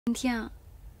婷婷，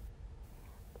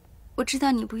我知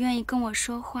道你不愿意跟我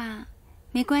说话，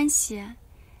没关系，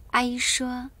阿姨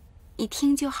说你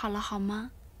听就好了，好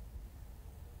吗？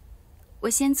我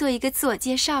先做一个自我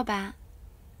介绍吧，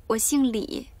我姓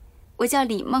李，我叫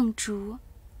李梦竹。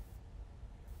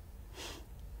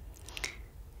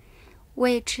我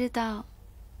也知道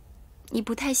你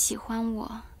不太喜欢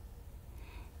我，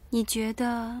你觉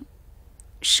得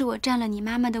是我占了你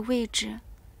妈妈的位置，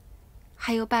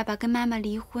还有爸爸跟妈妈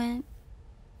离婚，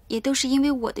也都是因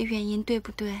为我的原因，对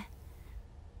不对？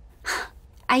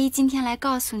阿姨今天来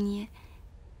告诉你，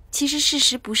其实事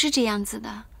实不是这样子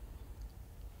的。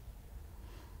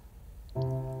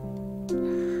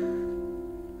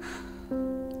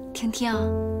婷婷，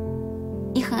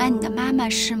你很爱你的妈妈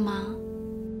是吗？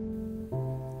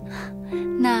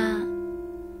那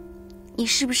你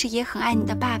是不是也很爱你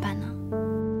的爸爸呢？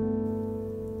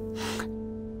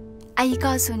阿姨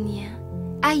告诉你，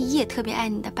阿姨也特别爱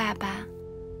你的爸爸。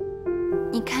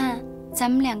你看，咱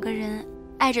们两个人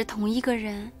爱着同一个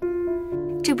人，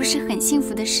这不是很幸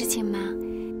福的事情吗？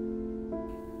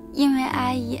因为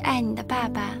阿姨爱你的爸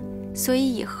爸，所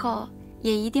以以后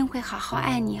也一定会好好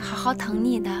爱你，好好疼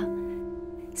你的。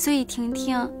所以婷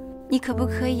婷，你可不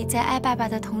可以在爱爸爸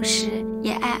的同时，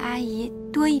也爱阿姨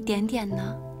多一点点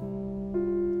呢？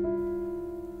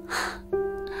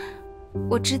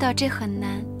我知道这很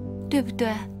难，对不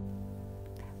对？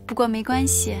不过没关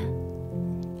系，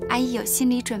阿姨有心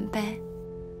理准备，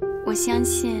我相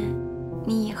信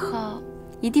你以后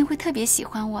一定会特别喜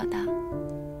欢我的。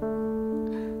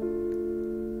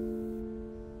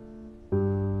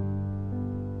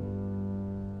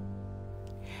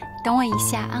等我一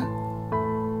下啊。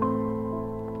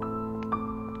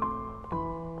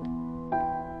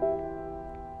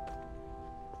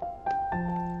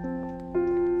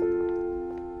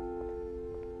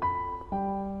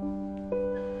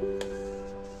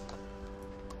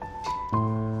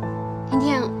婷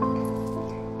婷，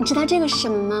你知道这个是什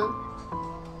么吗？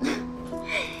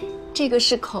这个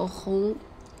是口红，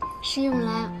是用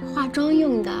来化妆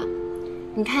用的。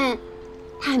你看，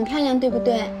它很漂亮，对不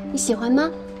对？你喜欢吗？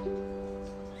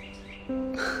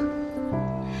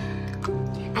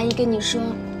阿姨跟你说，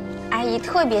阿姨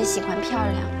特别喜欢漂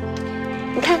亮。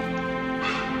你看，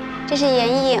这是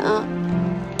眼影、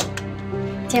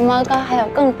睫毛膏，还有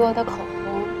更多的口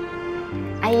红。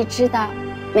阿姨知道，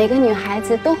每个女孩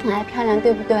子都很爱漂亮，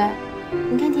对不对？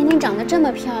你看婷婷长得这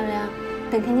么漂亮，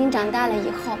等婷婷长大了以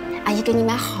后，阿姨给你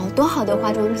买好多好多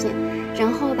化妆品，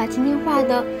然后把婷婷画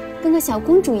的跟个小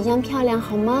公主一样漂亮，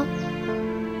好吗？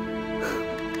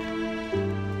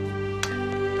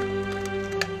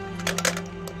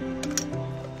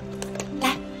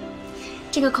来，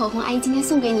这个口红阿姨今天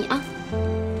送给你啊，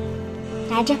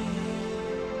拿着，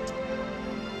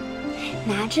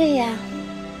拿着呀。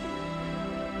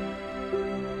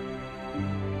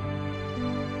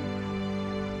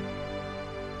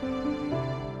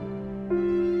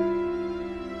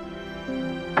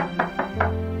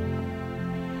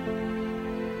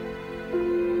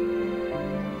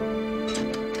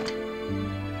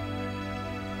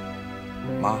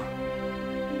妈，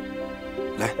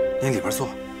来，你里边坐。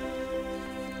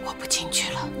我不进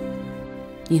去了，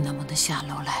你能不能下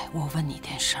楼来？我问你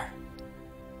点事儿。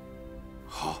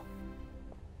好。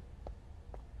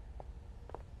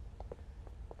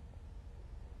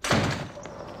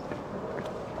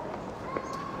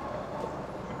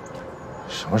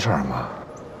什么事儿，妈？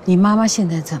你妈妈现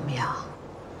在怎么样？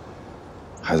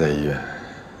还在医院，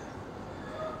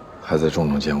还在重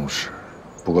症监护室，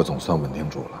不过总算稳定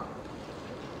住了。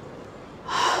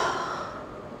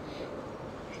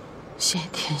谢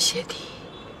天谢地，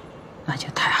那就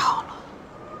太好了。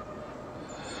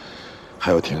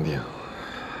还有婷婷，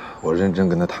我认真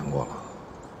跟她谈过了，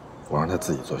我让她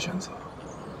自己做选择。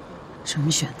什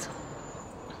么选择？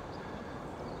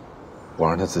我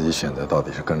让她自己选择，到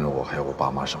底是跟着我还有我爸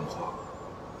妈生活，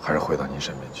还是回到您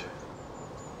身边去。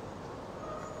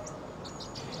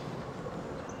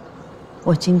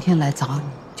我今天来找你，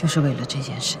就是为了这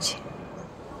件事情。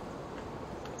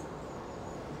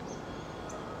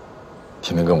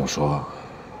婷婷跟我说，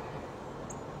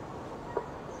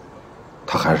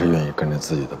她还是愿意跟着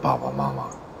自己的爸爸妈妈，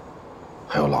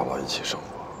还有姥姥一起生活。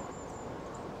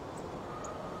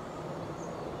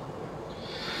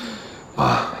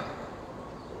妈，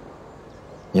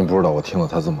您不知道我听了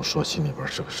她这么说，心里边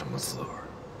是个什么滋味。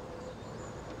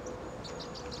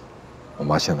我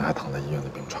妈现在还躺在医院的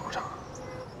病床上，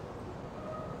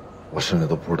我甚至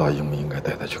都不知道应不应该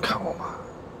带她去看我妈。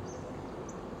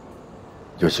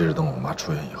尤其是等我妈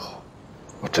出院以后，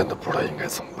我真的不知道应该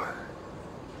怎么办。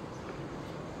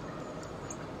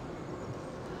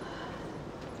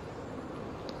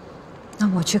那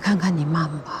我去看看你妈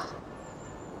妈吧。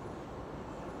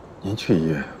您去医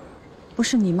院？不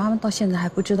是你妈妈到现在还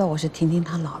不知道我是婷婷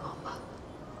她姥姥吗？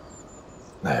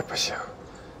那也不行。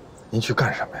您去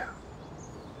干什么呀？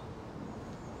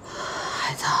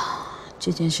孩子，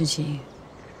这件事情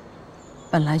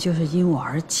本来就是因我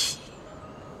而起，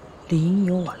理应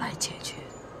由我来解决。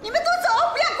你们都走，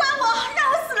不要管我，让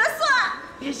我死了算。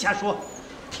别瞎说，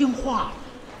听话。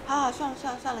好，算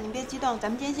了，你别激动，咱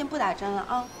们今天先不打针了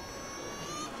啊。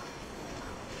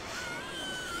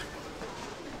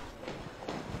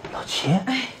老齐，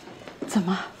哎，怎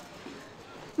么？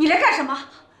你来干什么？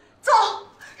走，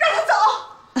让他走。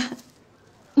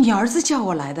你儿子叫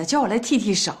我来的，叫我来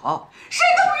替手。谁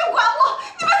都不用管我，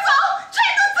你们走，全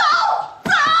都走，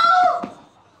走！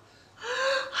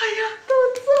哎呀，都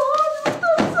走。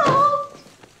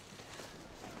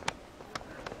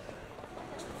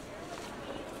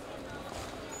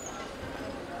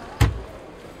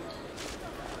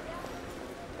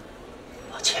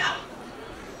老齐啊，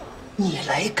你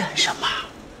来干什么？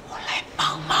我来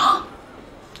帮忙。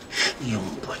用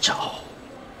不着。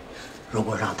如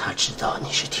果让他知道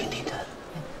你是婷婷的，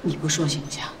你不说行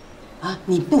不行？啊，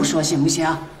你不说行不行？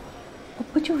我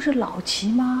不就是老齐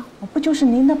吗？我不就是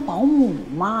您的保姆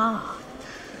吗？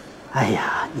哎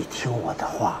呀，你听我的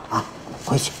话啊，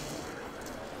回去。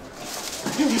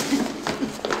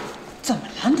怎么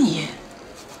了你？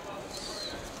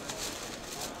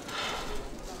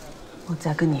我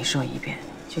再跟你说一遍，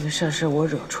这个事儿是我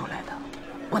惹出来的，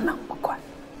不能不管。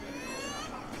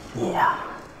你呀，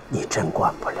你真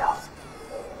管不了。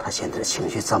他现在的情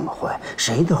绪这么坏，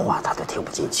谁的话他都听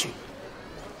不进去。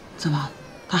怎么，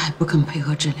他还不肯配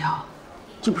合治疗？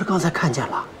你不是刚才看见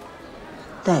了，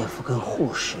大夫跟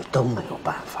护士都没有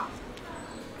办法。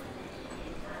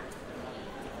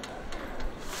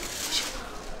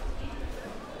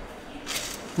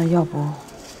那要不，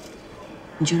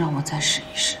你就让我再试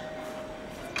一试。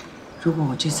如果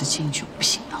我这次进去不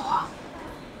行的话，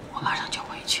我马上就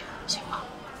回去，行吗？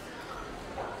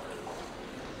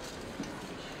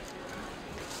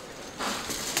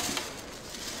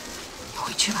你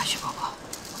回去吧，徐伯伯，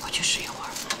我去试一会儿。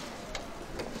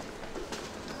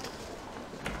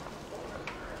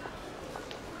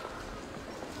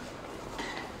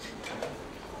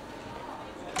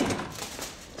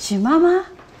许妈妈，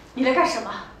你来干什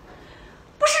么？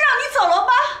不是让你走了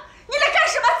吗？你来干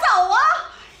什么？走啊！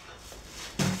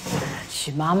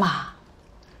许妈妈，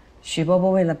许伯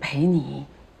伯为了陪你，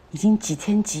已经几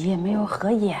天几夜没有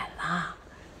合眼了。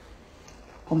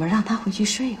我们让他回去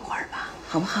睡一会儿吧，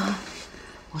好不好？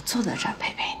我坐在这儿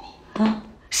陪陪你啊。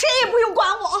谁也不用管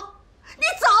我，你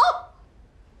走。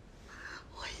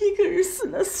我一个人死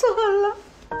了算了。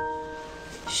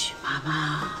许妈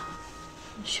妈，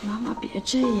许妈妈别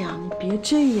这样，你别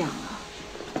这样啊！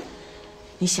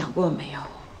你想过没有？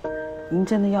您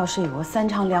真的要是有个3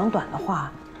长2短的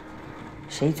话，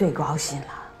谁最高兴了？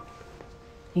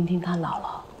您听他姥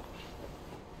姥，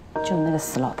就那个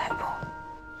死老太婆。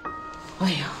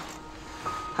哎呀，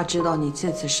她知道你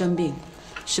这次生病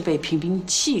是被平平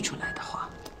气出来的话，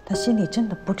她心里真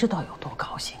的不知道有多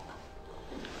高兴了。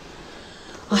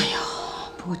哎呀，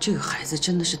不过这个孩子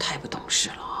真的是太不懂事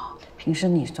了啊！平时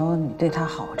你说你对他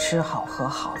好吃好喝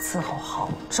好伺候好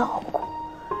照顾，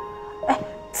哎，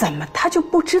怎么他就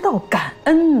不知道感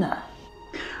恩呢？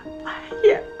白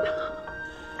眼狼，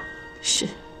是，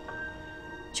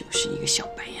就是一个小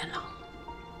白眼狼。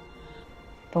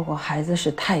不过孩子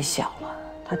是太小了，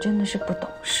他真的是不懂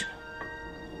事。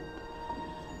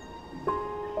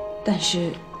但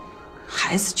是，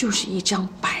孩子就是一张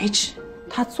白纸，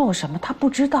他做什么他不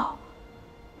知道，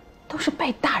都是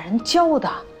被大人教的。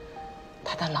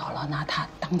他的姥姥拿他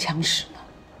当枪使呢。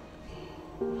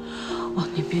哦，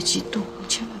你别激动，你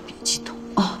千万别激动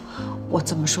哦。我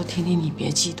这么说，婷婷你别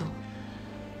激动。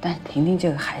但婷婷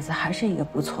这个孩子还是一个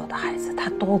不错的孩子，她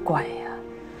多乖呀。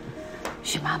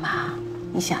许妈妈，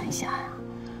你想一想呀，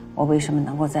我为什么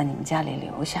能够在你们家里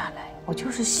留下来？我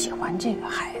就是喜欢这个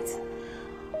孩子。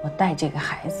我带这个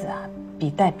孩子啊，比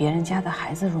带别人家的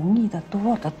孩子容易得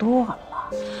多得多了。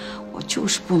我就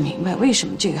是不明白，为什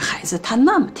么这个孩子他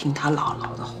那么听他姥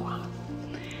姥的话。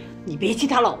你别提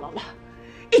他姥姥了，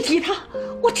一提他，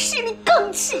我心里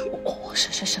更气。哦，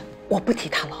是，我不提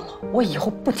他姥姥，我以后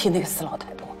不提那个死老太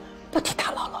婆，不提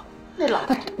他姥姥。那老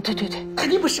太，对，肯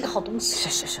定不是个好东西。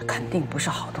是，肯定不是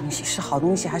好东西，是好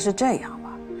东西还是这样吧？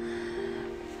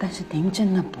但是您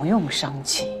真的不用生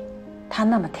气，他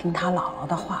那么听他姥姥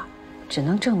的话，只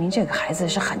能证明这个孩子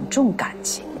是很重感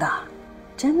情的，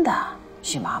真的。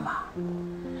许妈妈，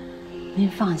您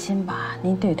放心吧，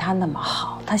您对他那么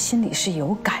好，他心里是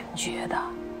有感觉的。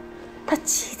他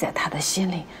记在他的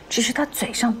心里，只是他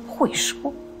嘴上不会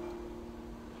说。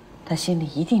他心里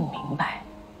一定明白，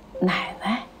奶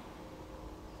奶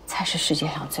才是世界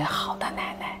上最好的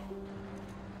奶奶。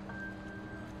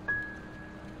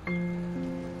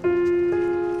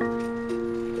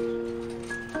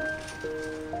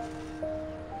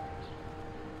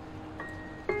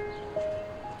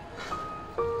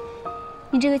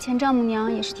你这个前丈母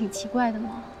娘也是挺奇怪的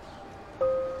嘛。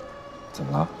怎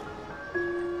么了？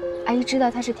阿姨知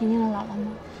道她是婷婷的姥姥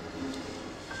吗？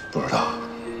不知道。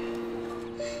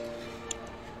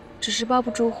纸是包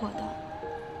不住火的，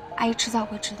阿姨迟早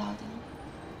会知道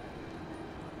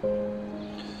的。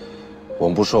我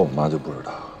们不说，我妈就不知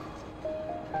道。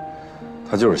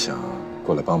她就是想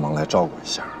过来帮忙来照顾一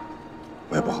下，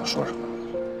我也不好说什么。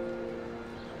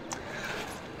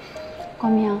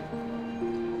光明，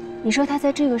你说她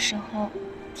在这个时候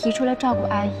提出来照顾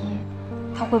阿姨，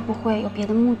她会不会有别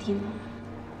的目的呢？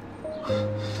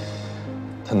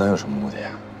她能有什么目的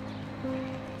呀？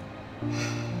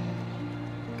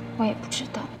我也不知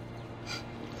道。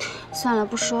算了，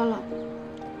不说了，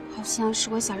好像是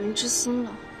我小人之心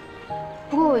了。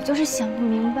不过我就是想不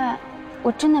明白，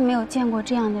我真的没有见过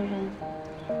这样的人，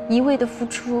一味的付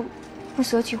出，不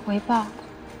索取回报，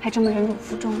还这么忍辱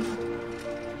负重的。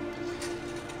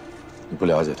你不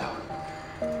了解她，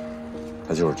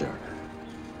她就是这样的人。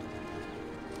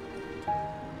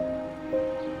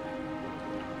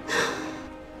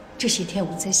这些天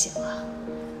我在想啊，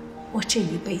我这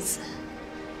一辈子，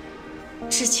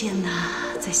之前呢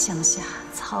在乡下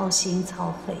操心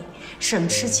操肺，省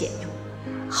吃俭用，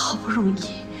好不容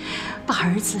易把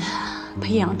儿子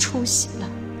培养出息了，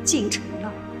进城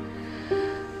了。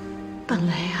本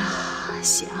来啊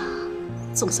想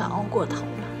总算熬过头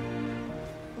了，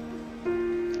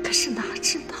可是哪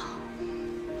知道，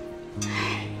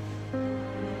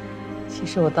其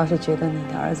实我倒是觉得你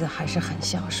的儿子还是很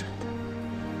孝顺的。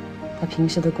他平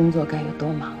时的工作该有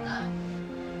多忙啊！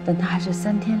但他还是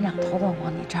3天2头的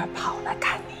往你这儿跑来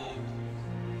看你。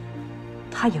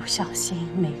他有孝心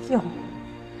没用，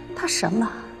他什么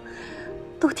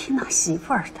都听他媳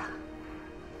妇儿的。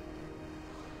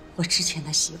我之前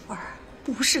的媳妇儿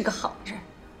不是个好人，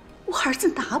我儿子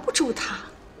拿不住他。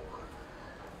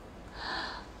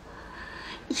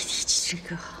一提起这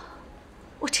个，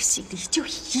我这心里就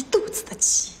一肚子的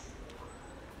气。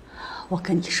我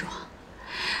跟你说，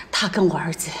他跟我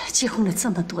儿子结婚了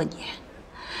这么多年，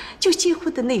就结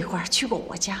婚的那会儿去过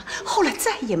我家，后来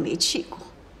再也没去过，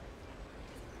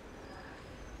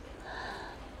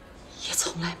也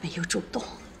从来没有主动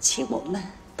请我们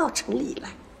到城里来。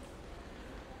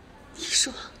你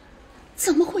说，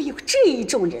怎么会有这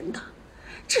种人呢？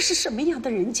这是什么样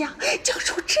的人家，教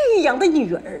出这样的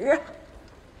女儿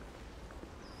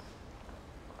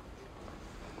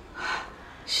啊？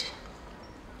是，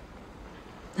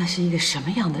那是一个什么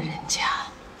样的人家？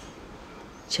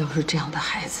教出这样的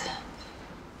孩子，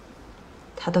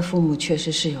他的父母确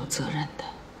实是有责任的。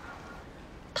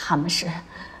他们是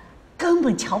根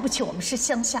本瞧不起我们是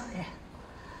乡下人。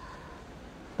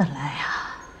本来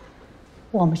啊，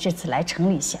我们这次来城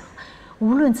里想，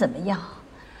无论怎么样，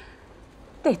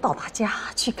得到他家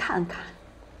去看看，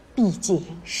毕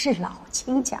竟是老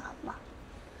亲家嘛。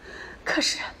可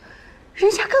是，人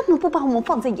家根本不把我们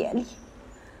放在眼里。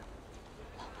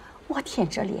我舔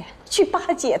着脸去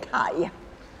巴结他呀。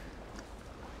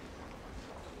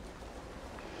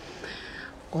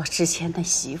我之前的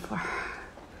媳妇儿，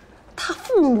她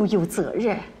父母有责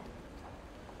任，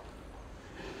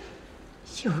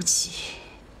尤其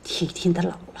婷婷的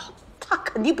姥姥，她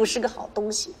肯定不是个好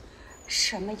东西。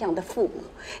什么样的父母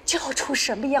教出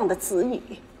什么样的子女？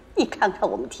你看看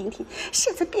我们婷婷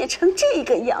现在变成这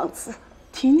个样子。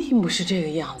婷婷不是这个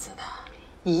样子的，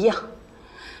一样，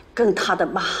跟她的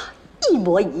妈一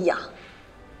模一样。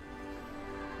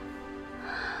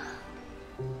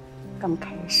刚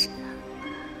开始，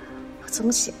我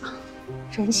总想，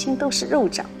人心都是肉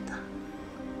长的，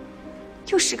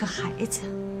就是个孩子，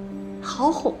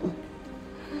好哄。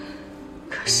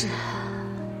可是，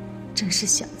真是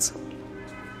想错了。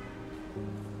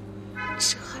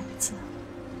这孩子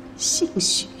姓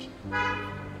许，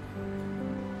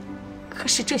可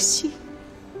是这姓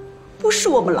不是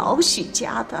我们老许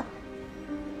家的。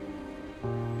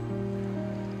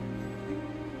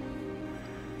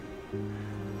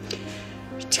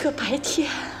这个白天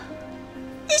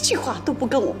一句话都不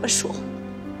跟我们说，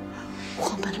我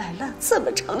们来了这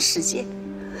么长时间，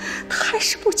他还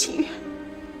是不情愿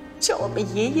叫我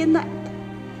们爷爷奶奶。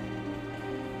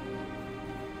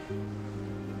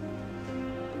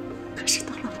可是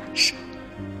到了晚上，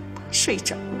他睡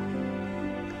着了，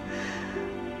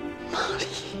梦里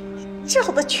叫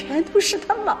的全都是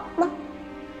他姥姥。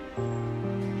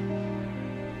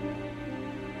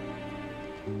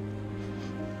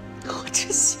我这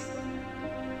心。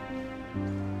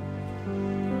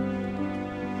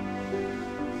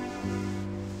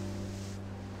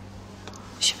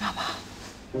 徐妈妈，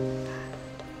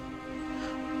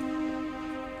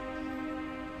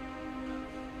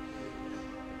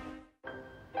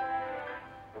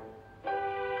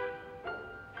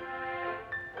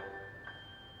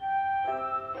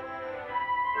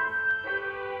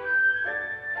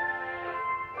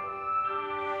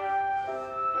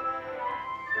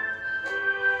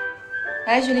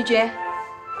哎，徐丽君，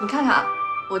你看看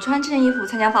我穿这件衣服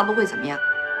参加发布会怎么样？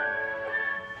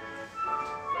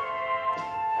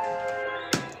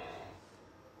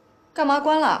 干嘛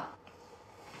关了？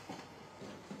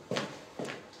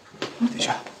等一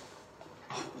下，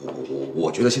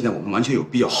我觉得现在我们完全有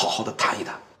必要好好的谈一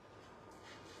谈。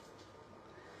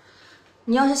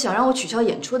你要是想让我取消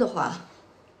演出的话，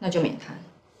那就免谈。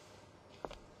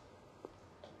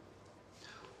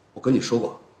我跟你说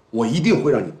过，我一定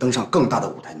会让你登上更大的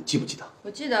舞台，你记不记得？我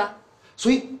记得。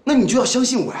所以，那你就要相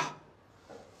信我呀。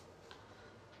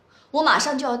我马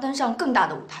上就要登上更大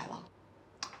的舞台了。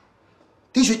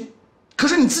丁雪。 可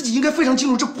是你自己应该非常清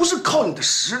楚，这不是靠你的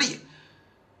实力。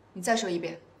你再说一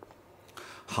遍。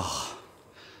好，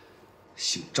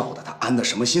姓赵的他安的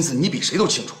什么心思，你比谁都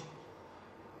清楚。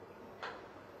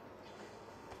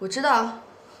我知道，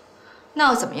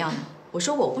那又怎么样呢？我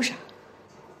说过我不傻。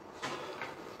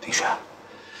丁雪，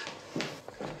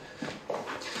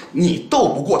你斗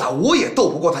不过他，我也斗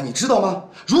不过他，你知道吗？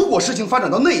如果事情发展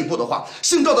到那一步的话，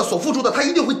姓赵的所付出的，他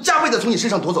一定会加倍的从你身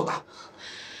上夺走的。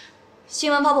 新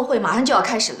闻发布会马上就要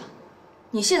开始了，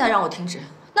你现在让我停止，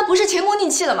那不是前功尽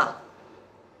弃了吗？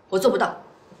我做不到。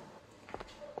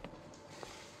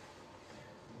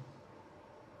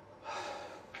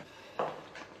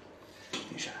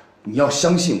女士，你要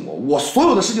相信我，我所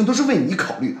有的事情都是为你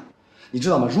考虑的，你知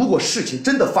道吗？如果事情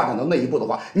真的发展到那一步的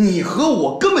话，你和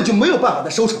我根本就没有办法再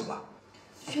收场了。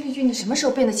薛丽君，你什么时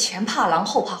候变得前怕狼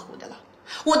后怕虎的了？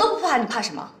我都不怕，你怕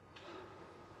什么？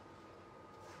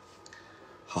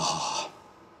 好，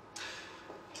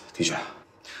丁雪，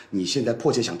你现在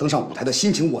迫切想登上舞台的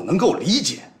心情我能够理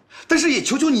解，但是也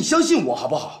求求你相信我好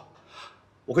不好？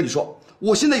我跟你说，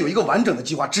我现在有一个完整的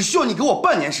计划，只需要你给我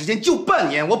半年时间，就半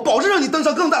年，我保证让你登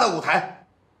上更大的舞台。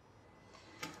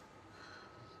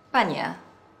半年，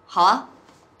好啊，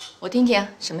我听听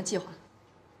什么计划。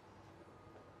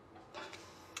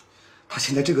他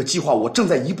现在这个计划我正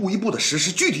在一步一步的实施，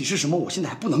具体是什么，我现在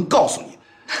还不能告诉你。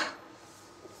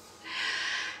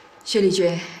 薛丽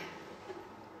君，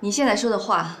你现在说的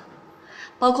话，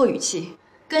包括语气，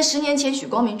跟10年前许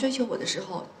光明追求我的时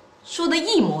候说的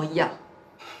一模一样。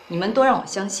你们都让我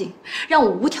相信，让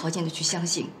我无条件的去相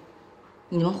信，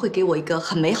你们会给我一个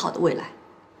很美好的未来。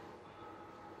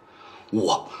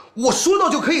我说到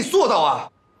就可以做到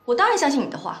啊！我当然相信你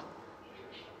的话，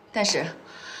但是，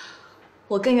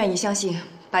我更愿意相信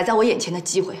摆在我眼前的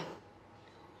机会。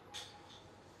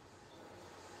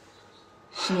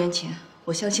10年前。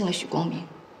 我相信了许光明，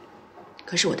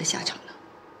可是我的下场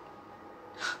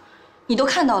呢？你都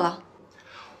看到了。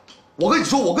我跟你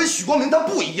说，我跟许光明他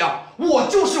不一样，我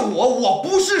就是我，我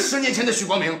不是10年前的许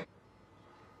光明。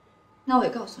那我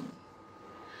也告诉你，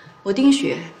我丁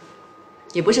雪，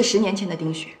也不是10年前的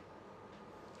丁雪。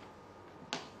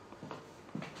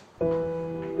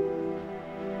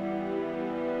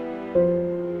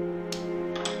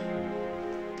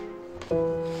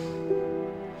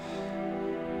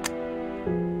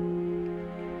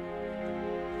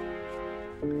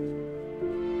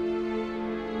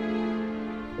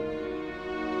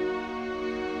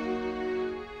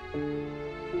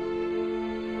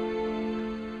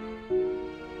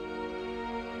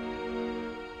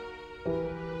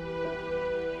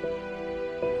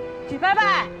许伯伯，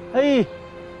哎，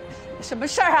什么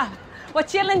事儿啊？我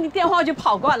接了你电话就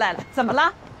跑过来了，怎么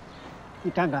了？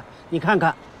你看看，你看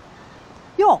看，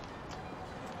哟，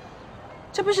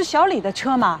这不是小李的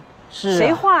车吗？是啊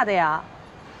谁画的呀？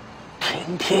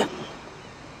婷婷，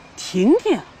婷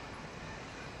婷？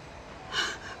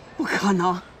不可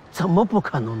能！怎么不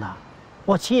可能呢？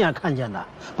我亲眼看见的，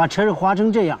把车子划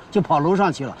成这样就跑楼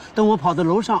上去了。等我跑到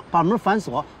楼上，把门反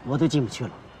锁，我都进不去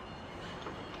了。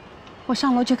我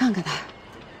上楼去看看他。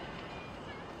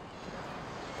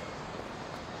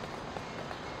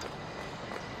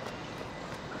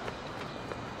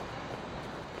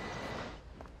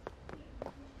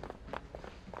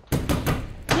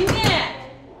婷婷，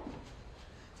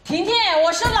婷婷，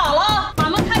我是姥姥，把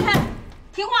门开开，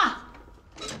听话。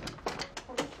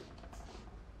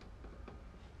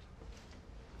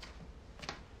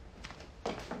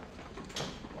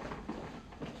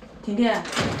甜甜，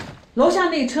楼下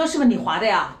那车是不是你划的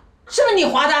呀？是不是你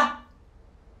划的？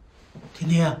甜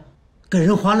甜，跟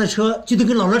人划了车就得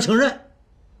跟姥姥承认。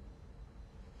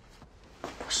我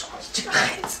说你这个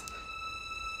孩子。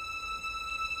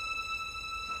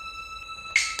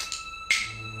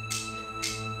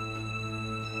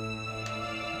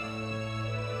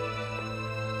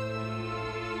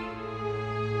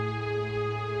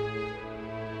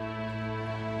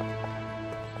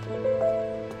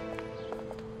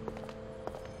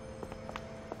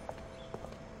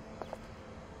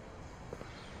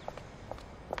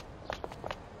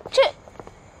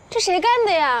 这谁干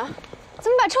的呀？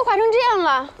怎么把车划成这样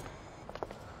了？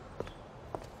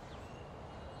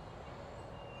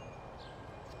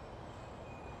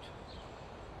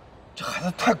这孩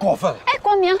子太过分了！哎，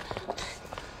光明，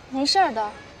没事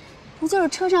的，不就是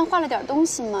车上画了点东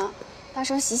西吗？到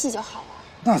时候洗洗就好了。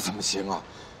那怎么行啊？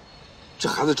这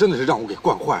孩子真的是让我给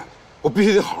惯坏了，我必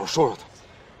须得好好说说他。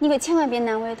你可千万别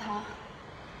难为他。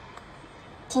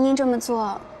婷婷这么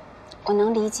做，我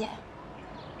能理解。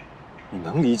 你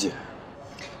能理解？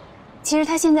其实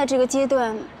他现在这个阶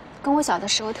段，跟我小的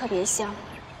时候特别像。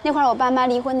那会儿我爸妈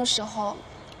离婚的时候，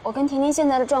我跟婷婷现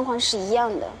在的状况是一样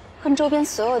的，恨周边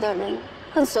所有的人，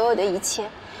恨所有的一切。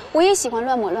我也喜欢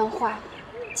乱抹乱画，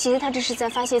其实他这是在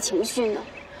发泄情绪呢。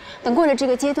等过了这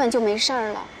个阶段就没事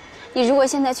儿了。你如果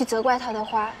现在去责怪他的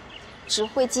话，只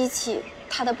会激起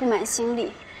他的不满心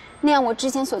理，那样我之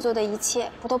前所做的一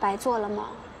切不都白做了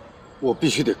吗？我必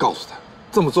须得告诉他，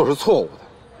这么做是错误的。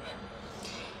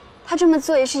 他这么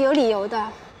做也是有理由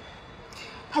的，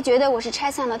他觉得我是拆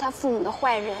散了他父母的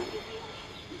坏人，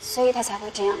所以他才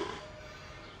会这样啊。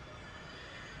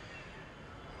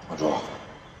老朱，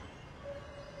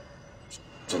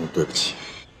真的对不起。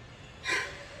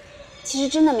其实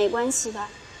真的没关系的，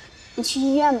你去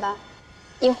医院吧，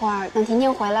一会儿等婷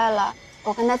婷回来了，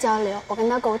我跟她交流，我跟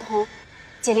她沟通，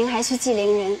解铃还须系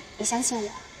铃人，你相信我。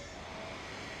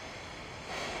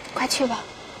快去吧。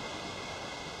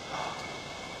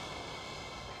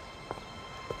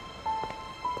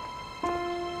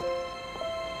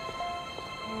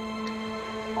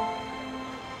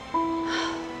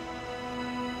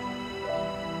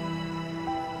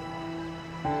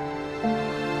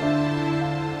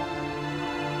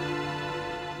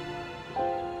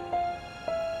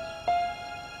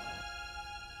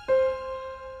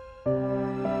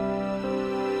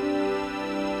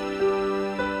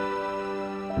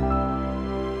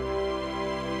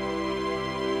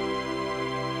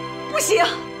 不行，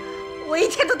我一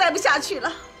天都待不下去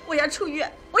了，我要出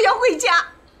院，我要回家。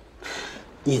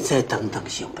你再等等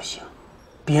行不行？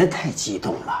别太激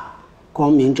动了。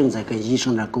光明正在跟医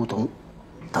生那沟通，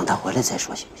等他回来再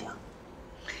说，行不行？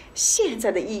现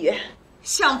在的医院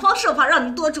想方设法让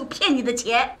你多住，骗你的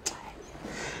钱。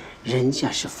人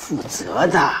家是负责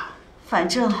的。反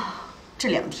正这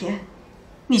2天，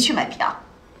你去买票。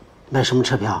买什么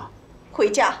车票？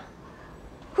回家，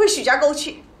回许家沟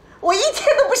去。 我一天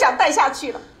都不想待下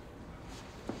去了。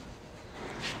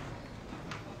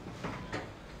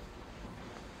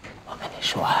我跟你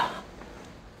说啊，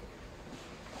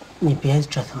你别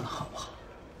折腾了，好不好？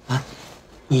啊，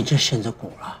你这身子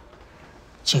骨啊，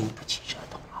经不起折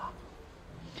腾啊。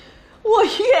我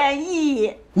愿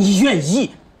意。你愿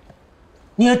意？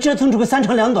你要折腾出个3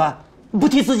长2短，不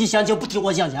替自己想想，不替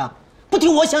我想想，不替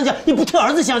我想想，你不替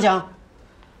儿子想想，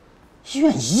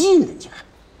愿意呢你还？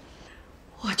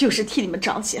 我就是替你们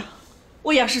着想，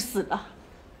我要是死了，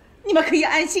你们可以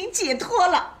安心解脱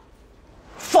了。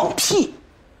放屁！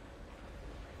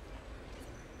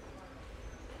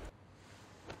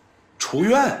出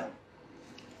院？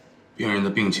病人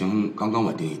的病情刚刚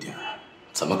稳定一点，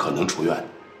怎么可能出院？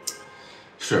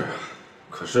是，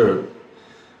可是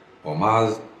我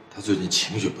妈她最近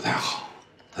情绪不太好，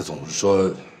她总是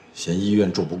说嫌医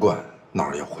院住不惯，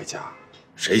闹着要回家。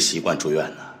谁习惯住院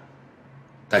呢？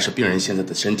 但是病人现在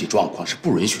的身体状况是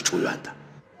不允许出院的。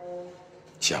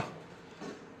行，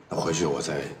那回去我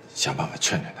再想办法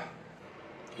劝劝他。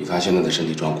以他现在的身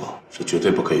体状况，是绝对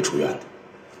不可以出院的。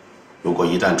如果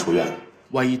一旦出院，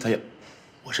万一他要，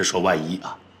我是说万一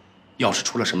啊，要是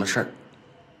出了什么事儿，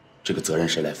这个责任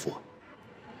谁来负？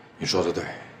你说的对。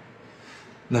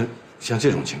那像这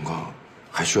种情况，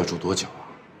还需要住多久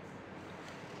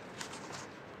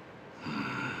啊？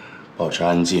保持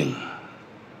安静。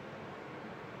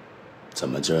 怎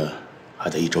么着，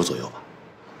还得1周左右吧。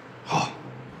好。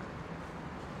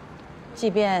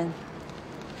即便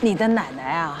你的奶奶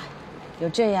啊，有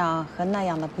这样和那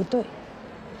样的不对，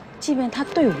即便她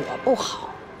对我不好，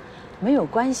没有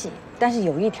关系。但是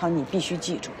有一条你必须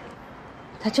记住，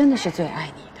她真的是最爱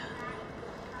你的。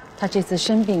她这次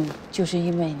生病就是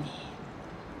因为你。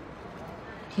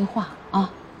听话啊。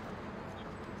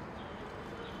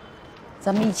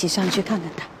咱们一起上去看看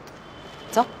他，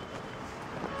走。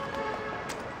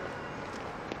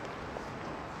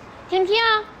婷婷，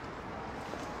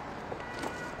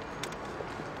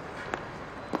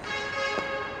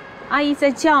阿姨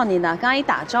在叫你呢，跟阿姨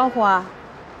打招呼啊。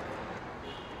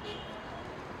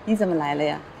你怎么来了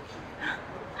呀？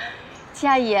齐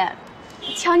阿姨，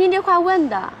瞧您这话问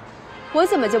的，我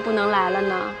怎么就不能来了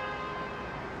呢？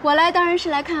我来当然是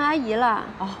来看阿姨了。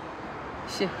哦，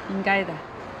是应该的。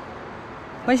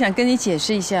我想跟你解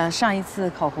释一下上一次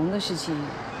口红的事情，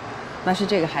那是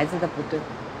这个孩子的不对。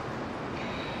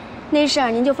那事儿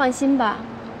您就放心吧，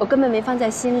我根本没放在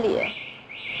心里。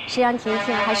谁让婷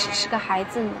婷还只是个孩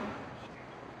子呢？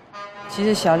其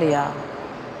实小李啊，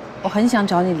我很想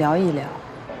找你聊一聊。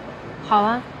好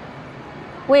啊，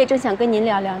我也正想跟您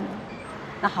聊聊呢。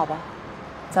那好吧，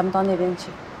咱们到那边去。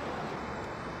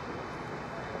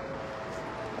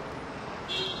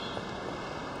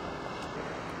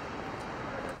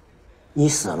你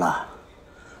死了，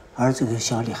儿子跟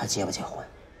小李还结不结婚？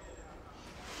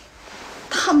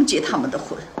他们结他们的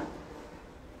婚。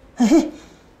哎，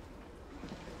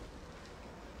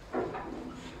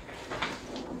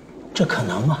这可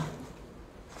能吗？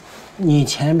你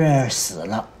前面死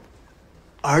了，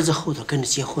儿子后头跟着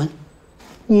结婚，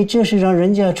你这是让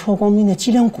人家戳光明的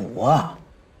脊梁骨啊！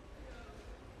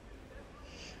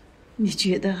你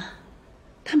觉得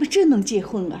他们真能结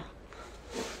婚啊？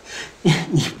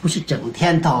你不是整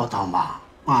天叨叨吗？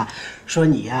啊，说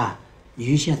你呀，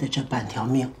余下的这半条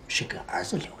命是给儿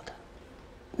子留的，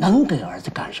能给儿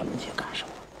子干什么就干什么，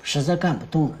实在干不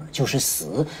动了就是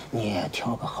死，你也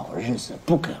挑个好日子，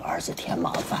不给儿子添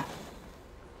麻烦。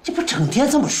这不整天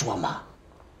这么说吗？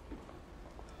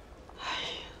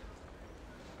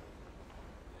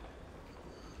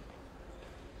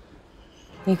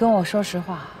你跟我说实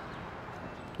话，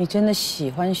你真的喜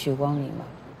欢许光明吗？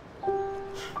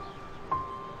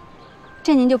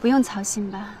这您就不用操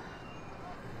心吧。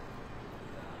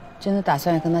真的打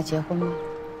算跟他结婚吗？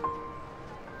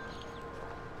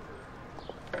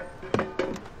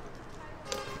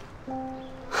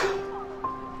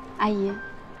阿姨，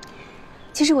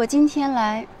其实我今天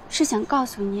来是想告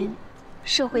诉您，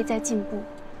社会在进步，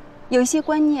有一些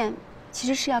观念其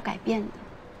实是要改变的。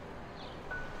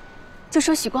就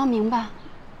说许光明吧，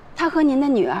他和您的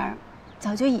女儿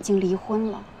早就已经离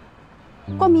婚了。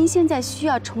光明现在需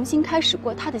要重新开始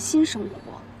过他的新生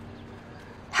活。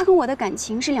他跟我的感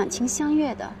情是两情相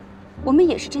悦的，我们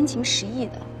也是真情实意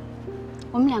的，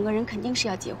我们两个人肯定是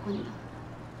要结婚的。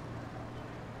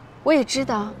我也知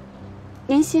道，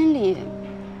您心里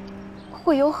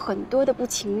会有很多的不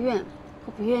情愿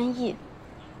和不愿意，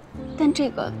但这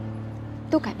个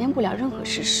都改变不了任何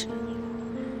事实。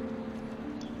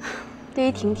对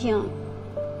于婷婷，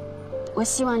我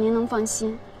希望您能放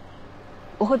心。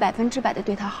我会100%的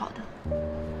对他好的。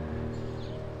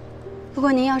不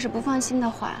过您要是不放心的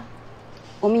话，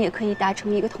我们也可以达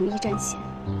成一个统一战线。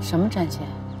什么战线？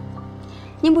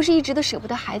您不是一直都舍不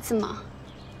得孩子吗？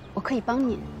我可以帮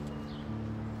您。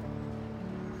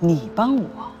你帮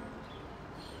我？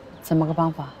怎么个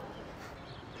帮法？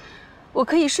我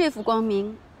可以说服光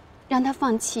明，让他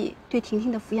放弃对婷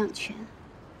婷的抚养权。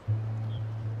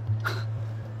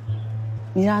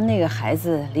你让那个孩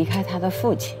子离开他的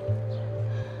父亲。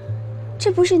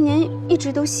这不是您一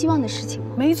直都希望的事情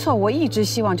吗？没错，我一直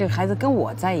希望这个孩子跟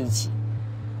我在一起，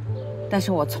但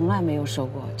是我从来没有说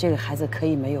过这个孩子可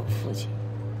以没有父亲。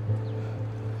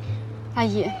阿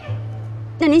姨，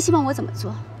那您希望我怎么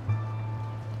做？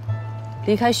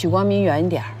离开许光明远一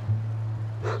点儿。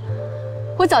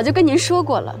我早就跟您说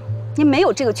过了，您没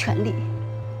有这个权利。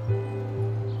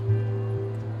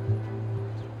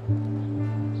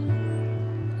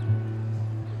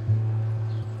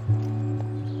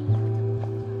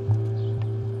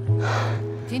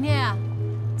婷婷，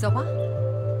走吧，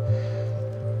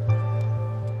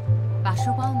把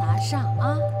书包拿上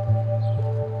啊。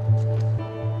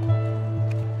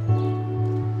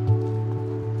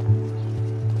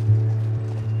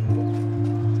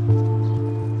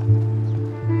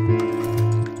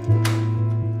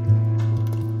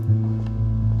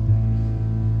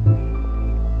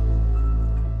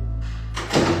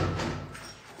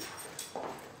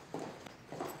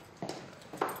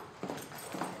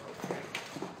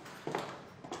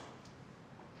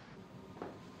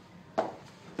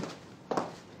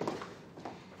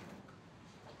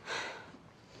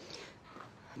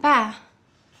爸，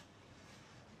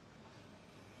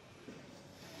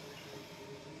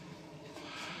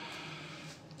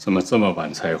怎么这么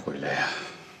晚才回来呀？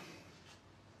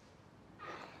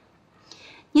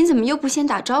您怎么又不先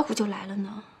打招呼就来了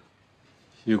呢？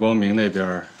徐光明那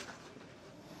边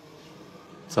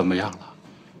怎么样了？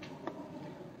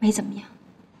没怎么样。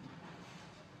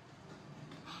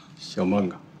小梦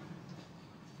啊，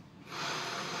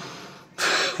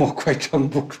我快撑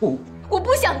不住。我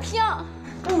不想听，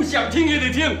不想听也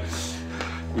得听。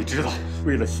你知道，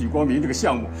为了许光明这个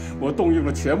项目，我动用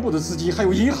了全部的资金，还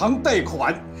有银行贷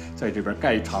款，在这边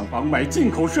盖厂房、买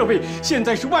进口设备，现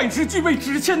在是万事俱备，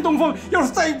只欠东风。要是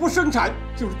再不生产，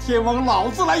就是天王老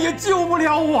子来也救不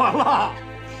了我了。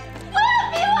不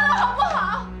要逼我了，好不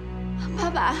好？爸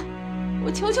爸，我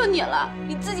求求你了，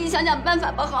你自己想想办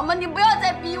法吧，好吗？你不要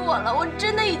再逼我了，我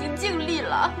真的已经尽力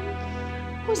了。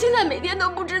我现在每天都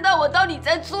不知道我到底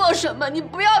在做什么，你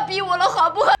不要逼我了，好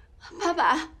不好？爸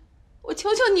爸。我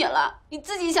求求你了，你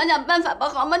自己想想办法吧，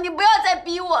好吗？你不要再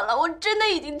逼我了，我真的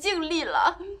已经尽力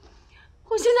了。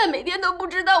我现在每天都不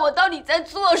知道我到底在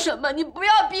做什么，你不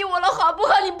要逼我了，好不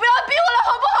好？你不要逼我了，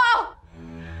好不好？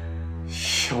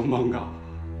小梦啊，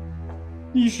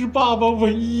你是爸爸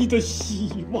唯一的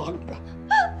希望啊！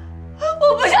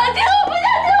我不想听，我不想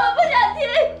听，我不想听。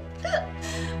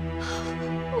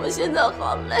我现在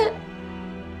好累，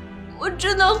我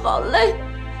真的好累。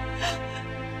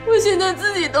我现在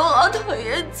自己都好讨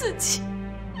厌自己，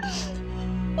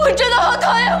我真的好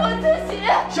讨厌我自己。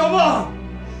小梦，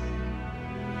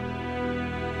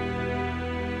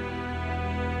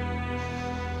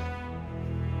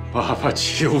爸爸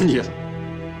求你了，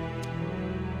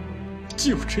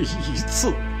就这一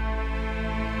次。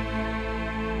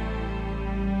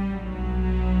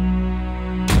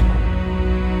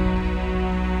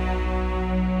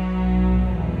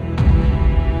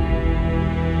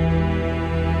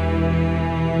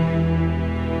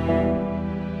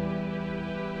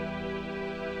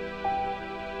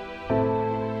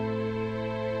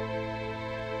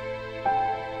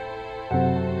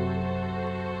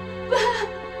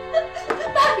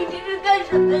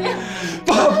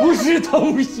爸不是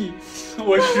东西，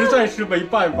我实在是没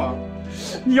办法。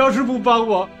你要是不帮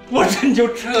我，我真就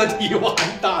彻底完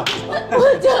蛋了。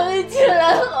我叫你起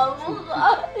来好不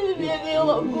好？你别给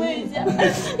我跪下，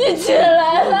你起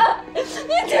来了，你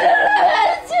起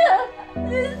来，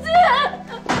你起来。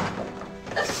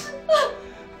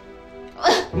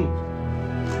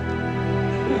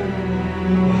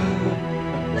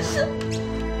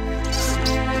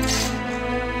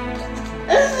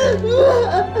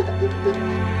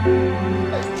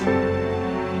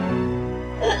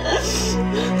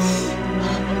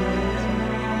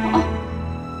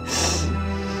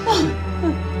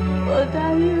我答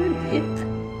应你，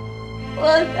我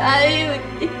答应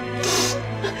你，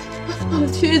我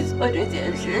去做这件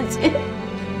事情。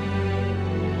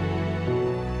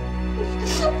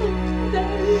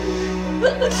我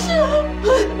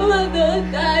都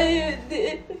答应你，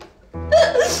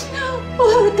我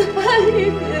答应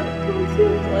你，我去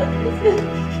做这件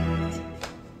事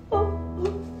情。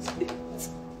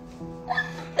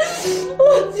我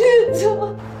去做。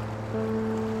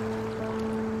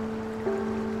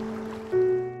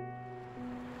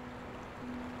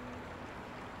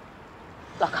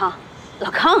老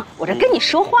康，我这跟你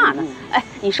说话呢。哎，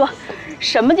你说，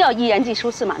什么叫一言既出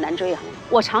驷马难追啊？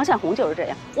我常善红就是这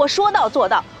样，我说到做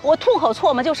到，我吐口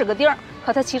唾沫就是个钉儿。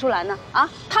可他齐淑兰呢？啊，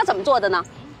他怎么做的呢？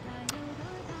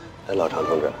哎，老常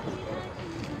同志，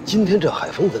今天这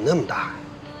海风怎么那么大呀？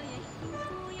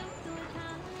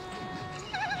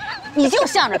你就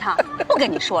向着他，不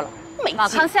跟你说了，没劲。老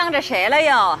康向着谁了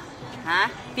又？啊，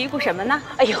嘀咕什么呢？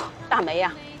哎呦，大梅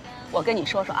呀，我跟你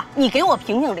说说啊，你给我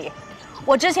评评理。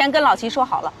我之前跟老齐说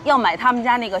好了，要买他们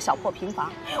家那个小破平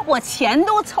房，我钱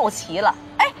都凑齐了，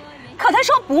哎，可他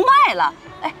说不卖了，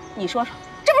哎，你说说，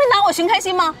这不是拿我寻开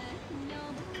心吗？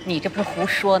你这不是胡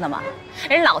说呢吗？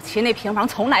人老齐那平房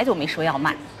从来就没说要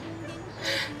卖。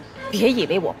别以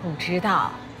为我不知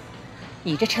道，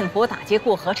你这趁火打劫、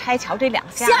过河拆桥这两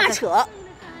下瞎扯，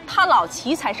他老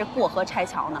齐才是过河拆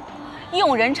桥呢，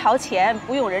用人朝前，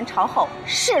不用人朝后，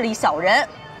势利小人。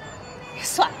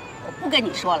算了，我不跟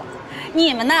你说了，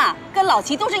你们呐跟老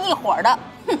齐都是一伙的，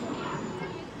哼。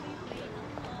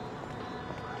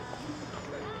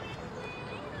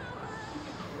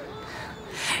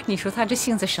你说他这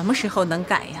性子什么时候能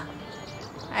改呀？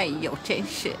哎呦，真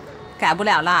是改不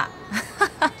了了。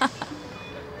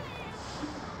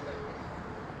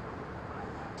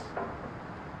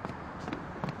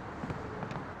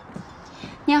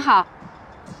您好，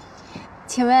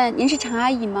请问您是常阿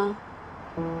姨吗？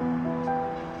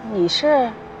你是？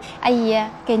阿姨，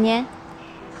给您，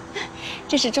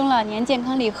这是中老年健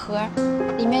康礼盒，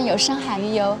里面有深海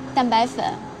鱼油、蛋白粉，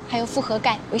还有复合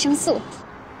钙、维生素。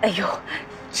哎呦，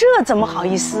这怎么好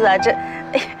意思啊？这，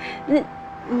哎，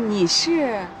你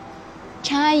是？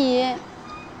常阿姨，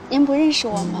您不认识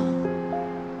我吗？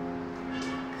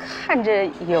看着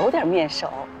有点面熟。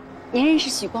您认识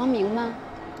许光明吗？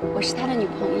我是他的女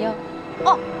朋友。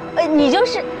哦，你就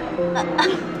是。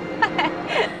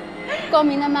光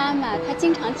明的妈妈，她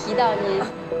经常提到您，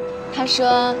她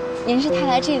说您是她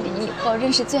来这里以后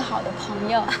认识最好的朋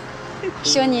友，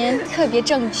说您特别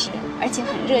正直，而且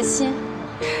很热心。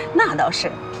那倒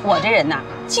是，我这人呐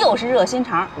就是热心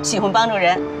肠，喜欢帮助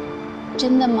人。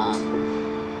真的吗？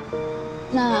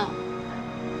那，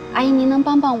阿姨您能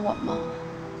帮帮我吗？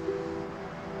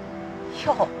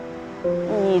哟，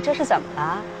你这是怎么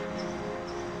了？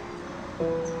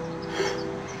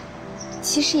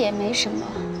其实也没什么。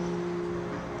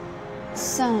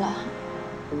算了，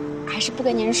还是不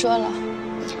跟您说了。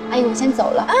阿姨，我先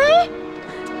走了。哎，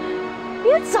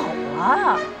别走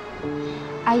啊！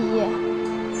阿姨，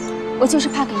我就是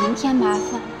怕给您添麻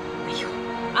烦。哎呦，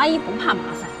阿姨不怕麻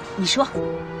烦，你说。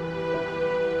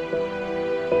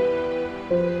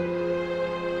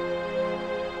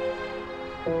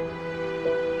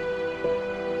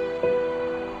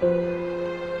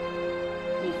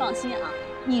你放心啊，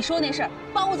你说那事儿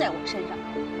包在我身上。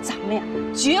咱们呀，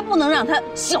绝不能让他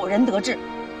小人得志。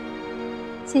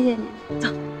谢谢你，走。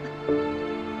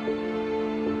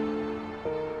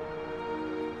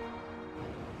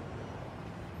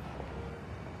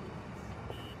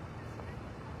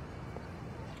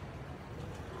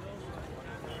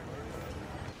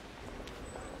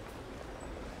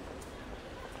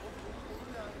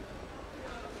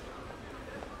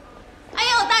哎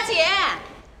呦，大姐！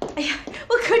哎呀，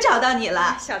我可找到你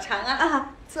了，小常啊！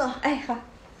啊，坐。哎，好。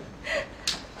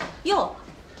哟，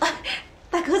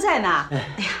大哥在呢。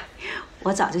哎呀，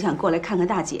我早就想过来看看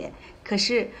大姐，可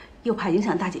是又怕影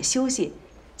响大姐休息。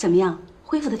怎么样，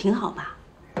恢复的挺好吧？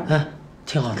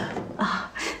挺好的。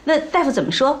啊，那大夫怎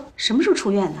么说？什么时候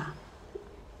出院呢？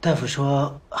大夫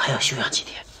说还要休养几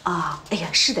天。啊，哎呀，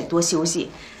是得多休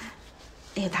息。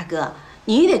哎呀，大哥，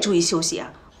你也得注意休息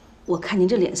啊。我看您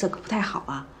这脸色可不太好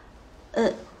啊。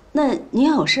那您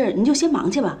要有事您就先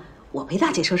忙去吧，我陪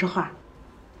大姐说说话。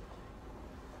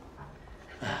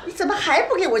你怎么还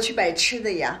不给我去买吃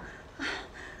的呀？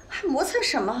还磨蹭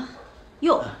什么？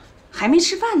哟，还没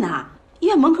吃饭呢。医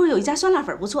院门口有一家酸辣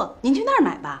粉不错，您去那儿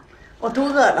买吧。我都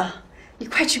饿了，你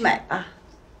快去买吧。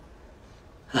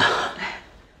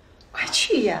快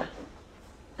去呀！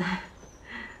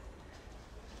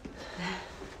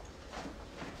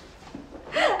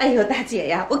哎呦，大姐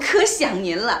呀，我可想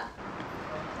您了。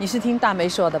你是听大梅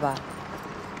说的吧？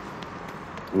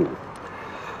嗯，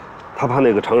他怕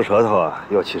那个长舌头啊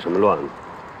要起什么乱子。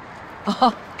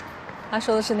哦，他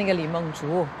说的是那个李梦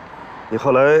竹。你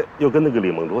后来又跟那个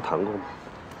李梦竹谈过吗？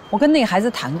我跟那个孩子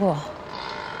谈过，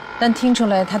但听出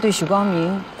来他对许光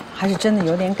明还是真的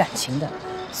有点感情的，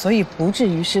所以不至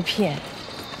于是骗。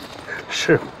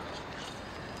是吗？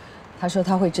他说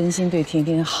他会真心对婷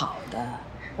婷好的，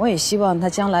我也希望他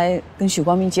将来跟许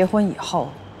光明结婚以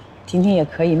后，婷婷也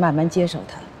可以慢慢接受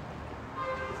他。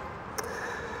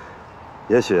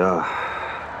也许啊，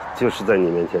就是在你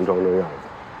面前装装样子，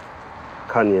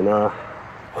看你呢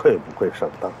会不会上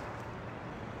当。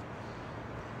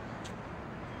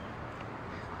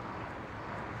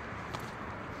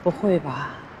不会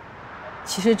吧？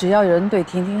其实只要有人对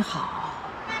婷婷好，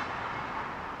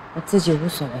我自己无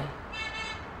所谓。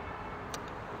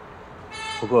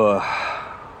不过，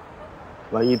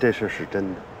万一这事是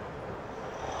真的，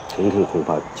婷婷恐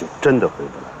怕就真的回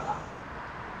不来了。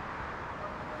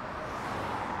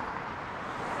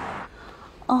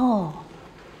哦，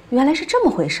原来是这么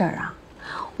回事啊！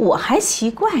我还奇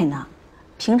怪呢，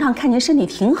平常看您身体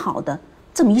挺好的，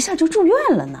怎么一下就住院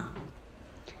了呢？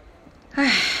哎，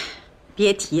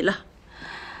别提了，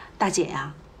大姐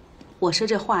呀，我说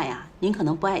这话呀，您可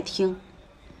能不爱听。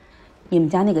你们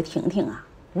家那个婷婷啊，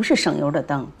不是省油的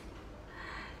灯，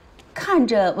看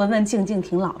着文文静静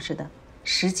挺老实的，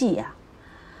实际呀，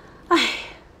哎，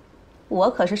我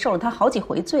可是受了她好几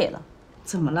回罪了。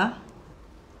怎么了？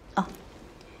啊，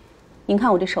您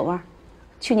看我这手腕，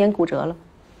去年骨折了，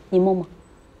你摸摸，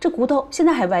这骨头现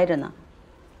在还歪着呢，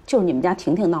就是你们家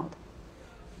婷婷闹的。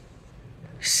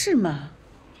是吗？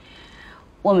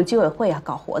我们居委会啊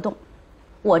搞活动，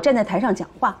我站在台上讲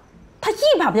话，他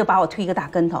一把就把我推个大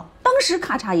跟头，当时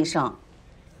咔嚓一声。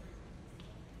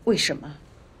为什么？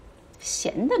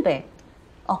闲的呗。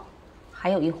哦，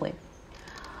还有一回，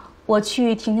我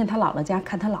去婷婷她姥姥家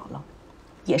看她姥姥，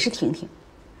也是婷婷，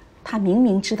她明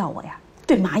明知道我呀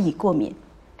对蚂蚁过敏，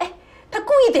哎，她故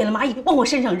意逮了蚂蚁往我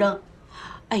身上扔，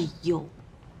哎呦，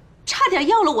差点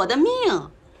要了我的命。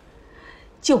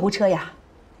救护车呀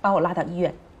把我拉到医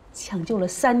院，抢救了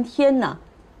3天呢，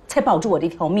才保住我这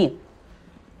条命。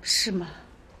是吗？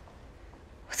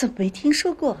我怎么没听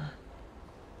说过？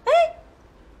哎，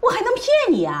我还能骗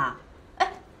你啊？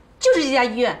哎，就是这家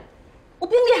医院，我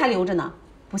病历还留着呢。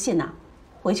不信呐，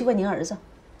回去问您儿子。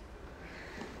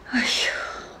哎呦，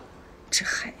这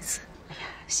孩子！哎呀，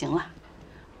行了，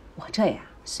我这呀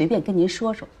随便跟您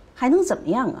说说，还能怎么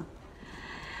样啊？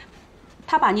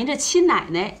他把您这亲奶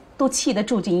奶都气得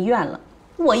住进医院了，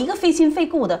我一个非亲非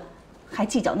故的，还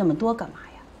计较那么多干嘛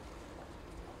呀？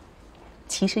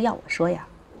其实要我说呀，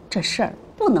这事儿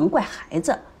不能怪孩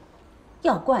子，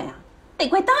要怪呀得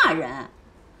怪大人。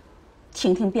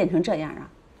婷婷变成这样啊，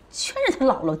全是他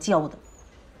姥姥教的。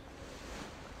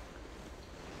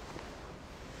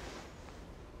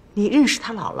你认识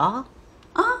他姥姥？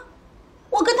啊，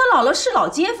我跟他姥姥是老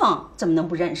街坊，怎么能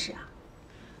不认识啊？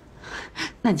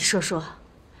那你说说，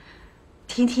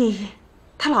婷婷，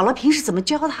他姥姥平时怎么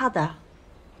教他的？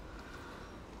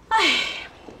哎，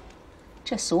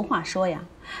这俗话说呀，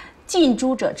近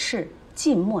朱者赤，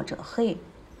近墨者黑。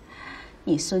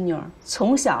你孙女儿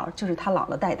从小就是他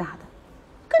姥姥带大的，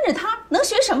跟着他能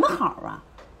学什么好啊？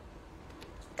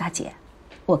大姐，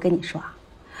我跟你说啊，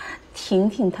婷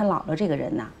婷她姥姥这个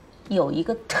人呐，有一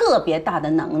个特别大的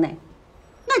能耐，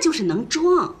那就是能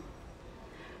装，